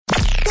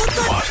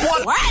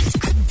What?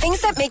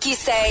 Things that make you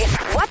say,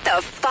 what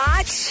the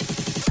fotch?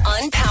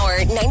 On Power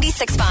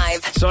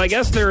 96.5. So I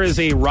guess there is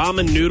a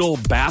ramen noodle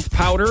bath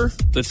powder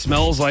that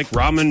smells like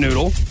ramen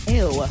noodle.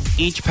 Ew.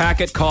 Each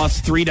packet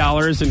costs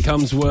 $3 and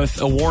comes with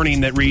a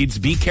warning that reads,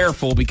 be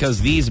careful because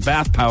these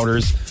bath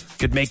powders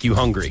could make you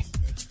hungry.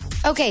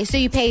 Okay, so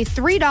you pay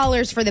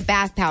 $3 for the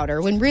bath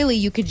powder when really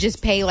you could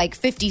just pay like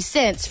 50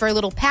 cents for a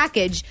little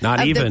package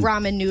Not of even the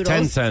ramen noodles.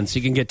 10 cents.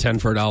 You can get 10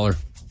 for $1.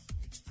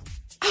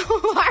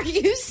 Are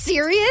you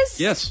serious?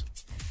 Yes.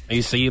 I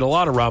used to eat a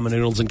lot of ramen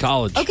noodles in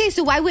college. Okay,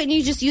 so why wouldn't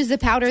you just use the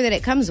powder that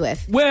it comes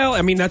with? Well,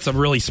 I mean, that's a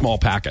really small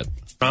packet.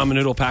 Ramen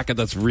noodle packet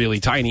that's really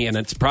tiny, and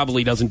it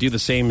probably doesn't do the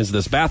same as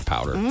this bath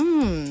powder.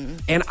 And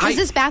Does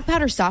this bath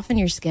powder soften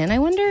your skin, I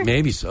wonder?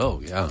 Maybe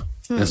so, yeah.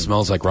 It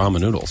smells like ramen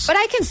noodles. But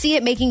I can see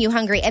it making you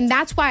hungry, and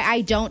that's why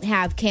I don't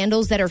have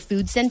candles that are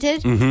food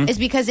scented. Is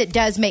because it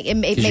does make it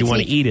makes you want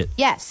me to eat it.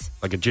 Yes.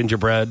 Like a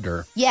gingerbread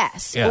or...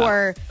 Yes. Yeah.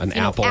 Or an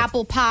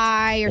apple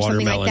pie or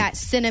something like watermelon. that.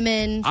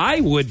 Cinnamon.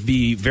 I would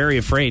be very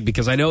afraid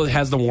because I know it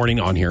has the warning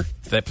on here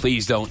that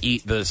please don't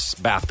eat this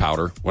bath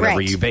powder whenever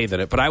Right. you bathe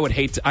in it. But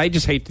I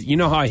just hate to, you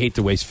know how I hate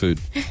to waste food.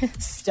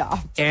 Stop.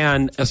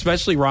 And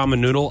especially ramen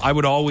noodle, I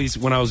would always,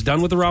 when I was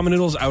done with the ramen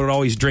noodles, I would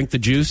always drink the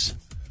juice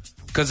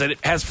because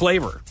it has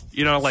flavor.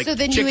 You know, like So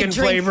then you would chicken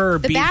drink flavor,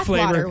 the beef bath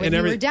flavor, water when and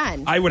you were everything.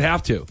 done. I would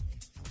have to.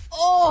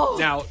 Oh.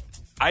 Now,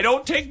 I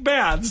don't take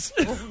baths,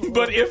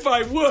 but if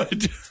I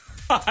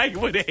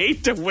would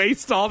hate to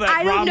waste all that ramen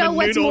I don't know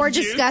what's noodle more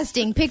juice.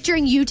 disgusting,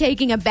 picturing you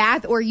taking a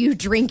bath or you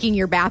drinking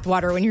your bath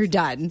water when you're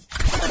done.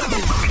 What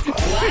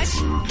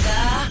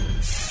the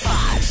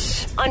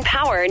fotch? On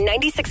Power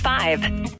 96.5.